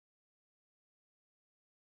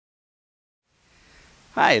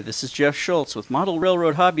Hi, this is Jeff Schultz with Model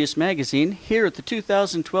Railroad Hobbyist magazine here at the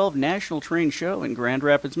 2012 National Train Show in Grand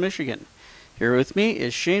Rapids, Michigan. Here with me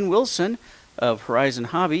is Shane Wilson of Horizon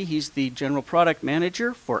Hobby. He's the General Product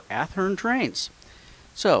Manager for Athearn Trains.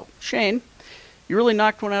 So, Shane, you really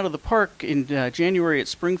knocked one out of the park in January at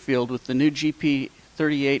Springfield with the new GP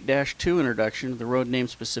 38-2 introduction, the road name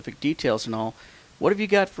specific details and all. What have you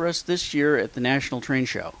got for us this year at the National Train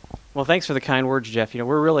Show? Well, thanks for the kind words, Jeff.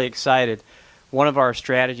 We're really excited. One of our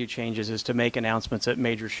strategy changes is to make announcements at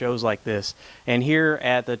major shows like this. And here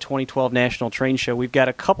at the 2012 National Train Show, we've got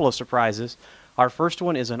a couple of surprises. Our first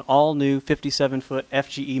one is an all-new 57-foot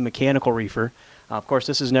FGE mechanical reefer. Of course,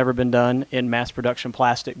 this has never been done in mass production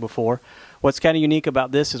plastic before. What's kind of unique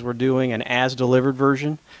about this is we're doing an as-delivered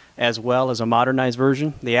version as well as a modernized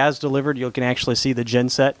version. The as-delivered, you can actually see the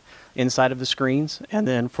genset inside of the screens. And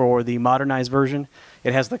then for the modernized version,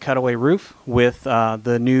 it has the cutaway roof with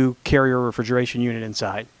the new carrier refrigeration unit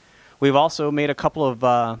inside. We've also made a couple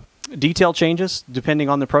of detail changes depending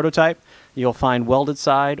on the prototype. You'll find welded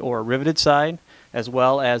side or a riveted side, as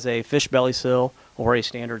well as a fish belly sill or a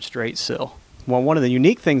standard straight sill. Well, one of the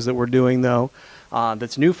unique things that we're doing, though,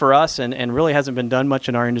 that's new for us and really hasn't been done much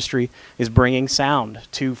in our industry is bringing sound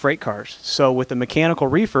to freight cars. So with the mechanical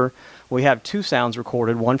reefer, we have two sounds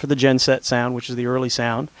recorded, one for the genset sound, which is the early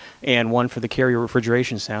sound, and one for the carrier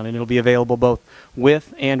refrigeration sound. And it'll be available both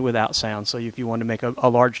with and without sound. So if you want to make a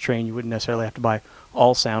large train, you wouldn't necessarily have to buy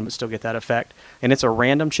all sound, but still get that effect. And it's a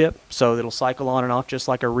random chip, so it'll cycle on and off just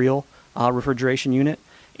like a real refrigeration unit.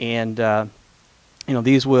 And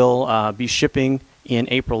these will be shipping in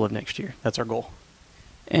April of next year. That's our goal.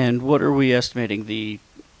 And what are we estimating the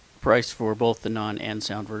price for both the non and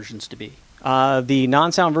sound versions to be? The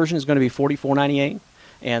non-sound version is going to be $44.98,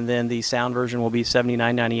 and then the sound version will be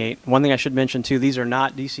 $79.98. One thing I should mention, too, these are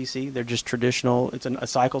not DCC. They're just traditional. It's a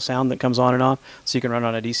cycle sound that comes on and off, so you can run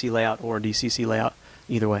on a DC layout or a DCC layout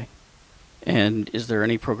either way. And is there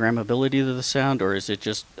any programmability to the sound, or is it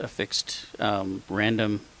just a fixed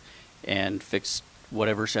random and fixed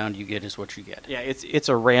whatever sound you get is what you get? Yeah, it's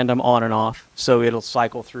a random on and off, so it'll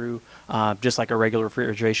cycle through just like a regular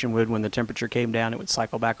refrigeration would. When the temperature came down, it would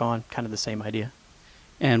cycle back on, kind of the same idea.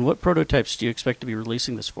 And what prototypes do you expect to be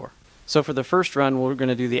releasing this for? So for the first run, we're going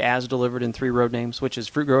to do the as delivered in 3 road names, which is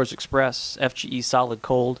Fruit Growers Express, FGE Solid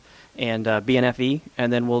Cold, and BNFE,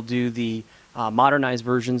 and then we'll do the modernized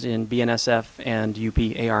versions in BNSF and UP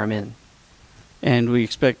ARMN. And we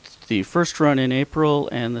expect the first run in April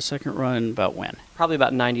and the second run about when? Probably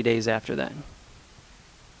about 90 days after that.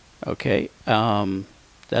 Okay.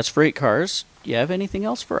 That's freight cars. Do you have anything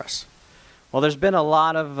else for us? Well, there's been a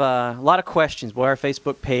lot of questions. Boy, our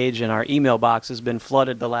Facebook page and our email box has been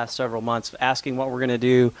flooded the last several months asking what we're going to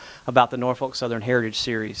do about the Norfolk Southern Heritage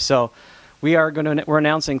Series. So we're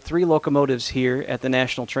announcing 3 locomotives here at the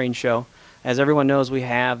National Train Show. As everyone knows, we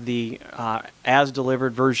have the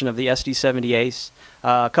as-delivered version of the SD70 Ace.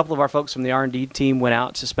 A couple of our folks from the R&D team went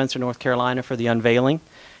out to Spencer, North Carolina for the unveiling,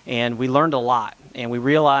 and we learned a lot. And we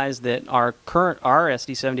realized that our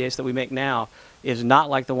SD70 Ace that we make now is not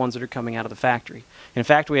like the ones that are coming out of the factory. In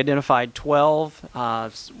fact, we identified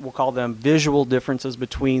 12, we'll call them visual differences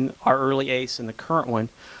between our early Ace and the current one.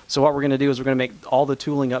 So what we're going to do is we're going to make all the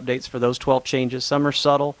tooling updates for those 12 changes. Some are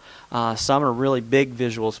subtle, some are really big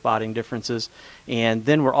visual spotting differences. And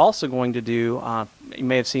then we're also going to do, you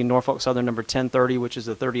may have seen Norfolk Southern number 1030, which is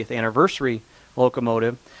the 30th anniversary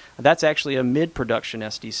locomotive. That's actually a mid-production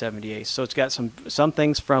SD70 Ace. So it's got some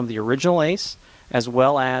things from the original Ace, as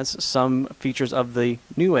well as some features of the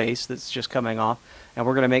new Ace that's just coming off. And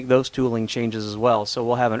we're going to make those tooling changes as well. So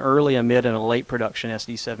we'll have an early, a mid, and a late production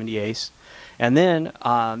SD70 Ace. And then,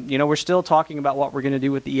 we're still talking about what we're going to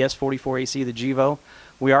do with the ES44AC, the GEVO.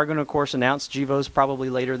 We are going to, of course, announce GEVOs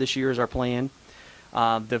probably later this year is our plan.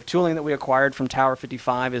 The tooling that we acquired from Tower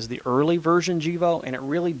 55 is the early version GEVO, and it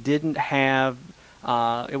really didn't have,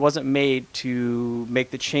 it wasn't made to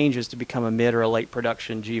make the changes to become a mid or a late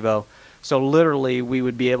production GEVO. So literally, we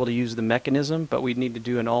would be able to use the mechanism, but we'd need to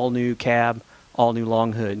do an all-new cab, all-new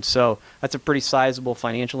long hood. So that's a pretty sizable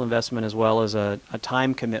financial investment as well as a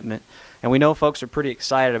time commitment. And we know folks are pretty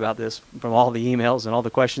excited about this from all the emails and all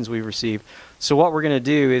the questions we've received. So what we're going to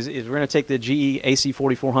do is we're going to take the GE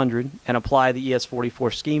AC4400 and apply the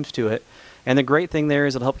ES44 schemes to it. And the great thing there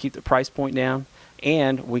is it'll help keep the price point down,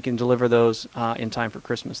 and we can deliver those in time for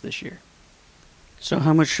Christmas this year. So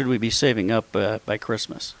how much should we be saving up by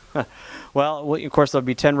Christmas? Well, of course, there'll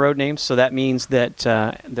be 10 road names, so that means that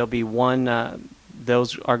there'll be one.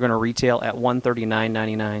 Those are going to retail at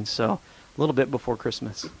 $139.99, so a little bit before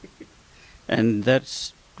Christmas. And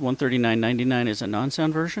that's $139.99 is a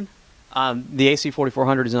non-sound version? The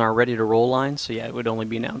AC4400 is in our ready-to-roll line, so yeah, it would only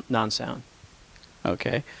be non-sound.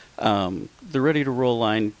 Okay. The ready-to-roll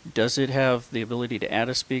line, does it have the ability to add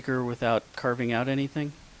a speaker without carving out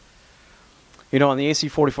anything? You know, on the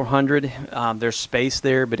AC4400, there's space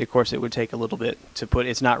there, but of course it would take a little bit to put.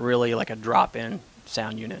 It's not really like a drop-in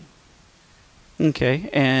sound unit. Okay.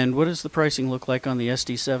 And what does the pricing look like on the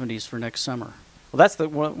SD70s for next summer? Well, that's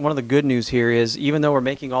one of the good news here is even though we're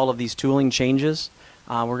making all of these tooling changes,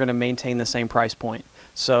 we're going to maintain the same price point.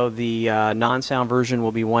 So the non-sound version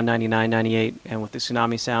will be $199.98, and with the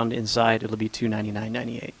Tsunami sound inside, it'll be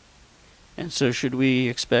 $299.98. And so should we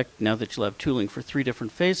expect, now that you'll have tooling for 3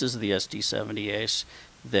 different phases of the SD70 Ace,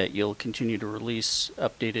 that you'll continue to release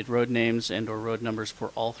updated road names and or road numbers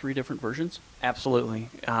for all 3 different versions? Absolutely.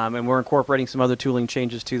 And we're incorporating some other tooling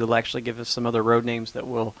changes too that'll actually give us some other road names that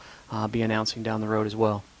we'll be announcing down the road as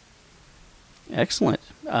well. Excellent.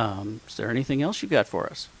 Is there anything else you got for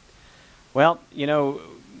us? Well, you know,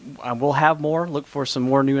 we'll have more. Look for some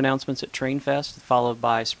more new announcements at Train Fest, followed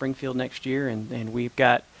by Springfield next year. And we've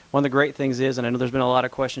got, one of the great things is, and I know there's been a lot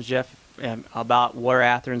of questions, Jeff, about where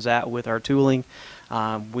Athearn's at with our tooling.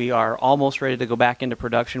 We are almost ready to go back into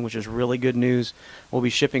production, which is really good news. We'll be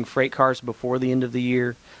shipping freight cars before the end of the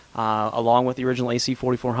year. Along with the original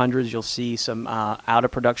AC4400s, you'll see some out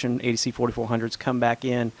of production AC4400s come back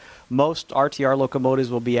in. Most RTR locomotives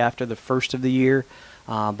will be after the first of the year,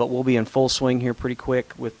 but we'll be in full swing here pretty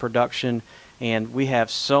quick with production. And we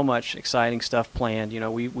have so much exciting stuff planned. You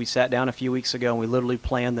know, we sat down a few weeks ago and we literally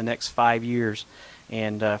planned the next 5 years.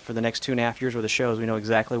 And for the next 2.5 years worth of shows, we know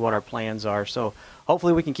exactly what our plans are. So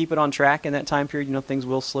hopefully we can keep it on track in that time period. You know, things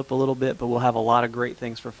will slip a little bit, but we'll have a lot of great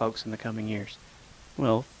things for folks in the coming years.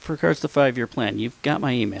 Well, for regards to the 5-year plan, you've got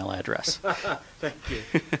my email address. Thank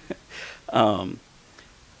you.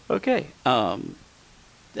 Okay.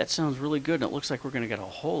 That sounds really good, and it looks like we're going to get a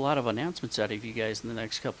whole lot of announcements out of you guys in the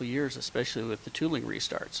next couple of years, especially with the tooling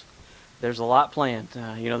restarts. There's a lot planned.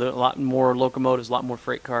 You know, there's a lot more locomotives, a lot more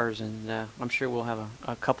freight cars, and I'm sure we'll have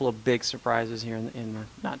a couple of big surprises here in the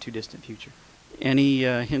not-too-distant future. Any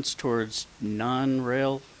hints towards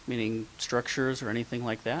non-rail, meaning structures or anything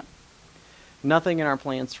like that? Nothing in our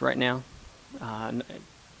plans right now.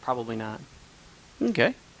 Probably not.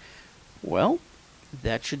 Okay. Well,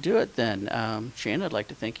 that should do it then. Shane, I'd like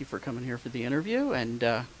to thank you for coming here for the interview, and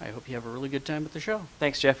I hope you have a really good time at the show.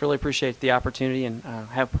 Thanks, Jeff. Really appreciate the opportunity, and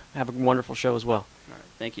have a wonderful show as well. All right.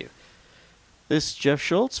 Thank you. This is Jeff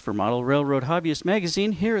Schultz for Model Railroad Hobbyist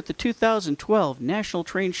Magazine here at the 2012 National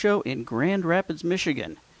Train Show in Grand Rapids,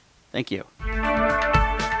 Michigan. Thank you.